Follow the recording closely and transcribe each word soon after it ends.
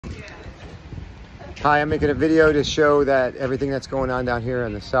Hi, I'm making a video to show that everything that's going on down here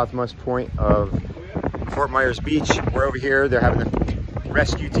on the southmost point of Fort Myers Beach. We're over here. They're having a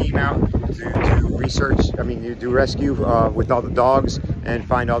rescue team out to do research. You do rescue with all the dogs and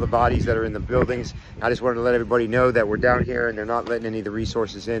find all the bodies that are in the buildings. I just wanted to let everybody know that we're down here and they're not letting any of the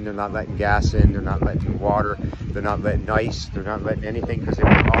resources in. They're not letting gas in. They're not letting water. They're not letting ice. They're not letting anything because they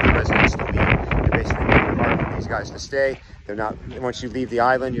want all the residents to leave. They're basically making it hard for these guys to stay. They're not, once you leave the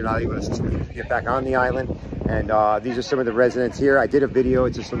island, you're not able to get back on the island. And these are some of the residents here. I did a video,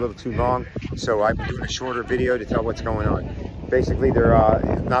 it's just a little too long, so I'm doing a shorter video to tell what's going on. Basically, they're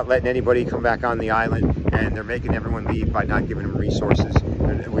not letting anybody come back on the island, and they're making everyone leave by not giving them resources.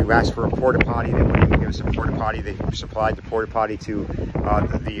 And we asked for a porta potty. They wouldn't even give us a porta potty. They supplied the porta potty to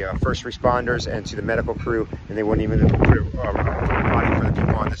the first responders and to the medical crew, and they wouldn't even put a porta potty for the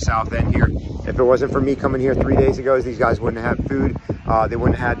people on the south end here. If it wasn't for me coming here 3 days ago, these guys wouldn't have food. They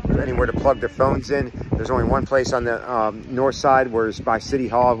wouldn't have had anywhere to plug their phones in. There's only one place on the north side where it's by City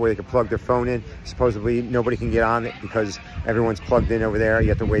Hall where they can plug their phone in. Supposedly nobody can get on it because everyone's plugged in over there. You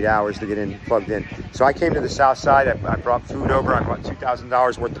have to wait hours to get in plugged in. So I came to the south side. I brought food over. I bought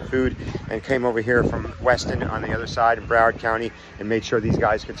 $2,000 worth of food and came over here from Weston on the other side in Broward County and made sure these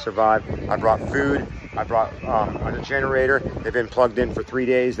guys could survive. I brought food. I brought a generator. They've been plugged in for 3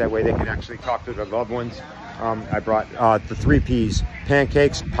 days. That way they can actually talk to their loved ones. I brought the 3 Ps,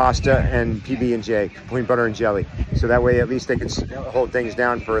 pancakes, pasta, and PB&J, peanut butter and jelly. So that way at least they can hold things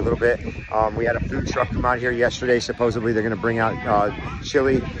down for a little bit. We had a food truck come out here yesterday. Supposedly they're gonna bring out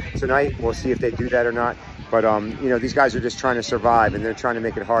chili tonight. We'll see if they do that or not. But, you know, these guys are just trying to survive, and they're trying to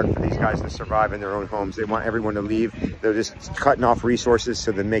make it hard for these guys to survive in their own homes. They want everyone to leave. They're just cutting off resources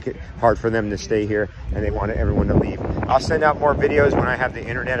so they make it hard for them to stay here, and they want everyone to leave. I'll send out more videos when I have the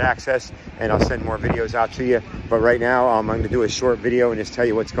internet access, and I'll send more videos out to you. But right now, I'm going to do a short video and just tell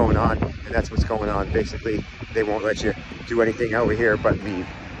you what's going on, and that's what's going on. Basically, they won't let you do anything over here but leave.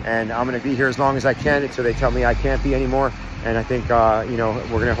 And I'm going to be here as long as I can until they tell me I can't be anymore. And I think, you know,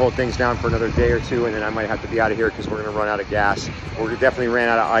 we're going to hold things down for another day or two, and then I might have to be out of here because we're going to run out of gas. We definitely ran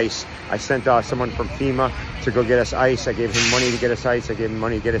out of ice. I sent someone from FEMA to go get us ice. I gave him money to get us ice. I gave him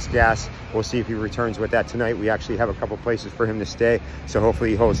money to get us gas. We'll see if he returns with that tonight. We actually have a couple places for him to stay, so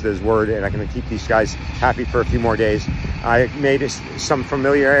hopefully he holds his word, and I can keep these guys happy for a few more days. I made some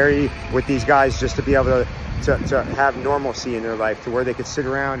familiarity with these guys just to be able to have normalcy in their life, to where they could sit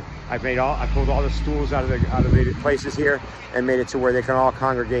around. I pulled all the stools out of the places here and made it to where they can all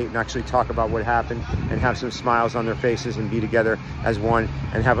congregate and actually talk about what happened and have some smiles on their faces and be together as one,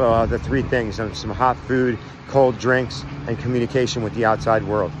 and have the 3 things: some hot food, cold drinks, and communication with the outside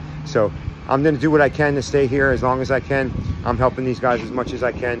world. So I'm going to do what I can to stay here as long as I can. I'm helping these guys as much as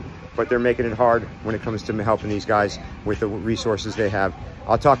I can, but they're making it hard when it comes to helping these guys with the resources they have.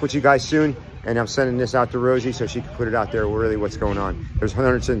 I'll talk with you guys soon, and I'm sending this out to Rosie so she can put it out there really what's going on. There's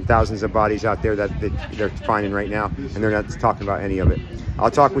hundreds and thousands of bodies out there that they're finding right now, and they're not talking about any of it.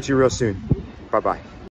 I'll talk with you real soon. Bye-bye.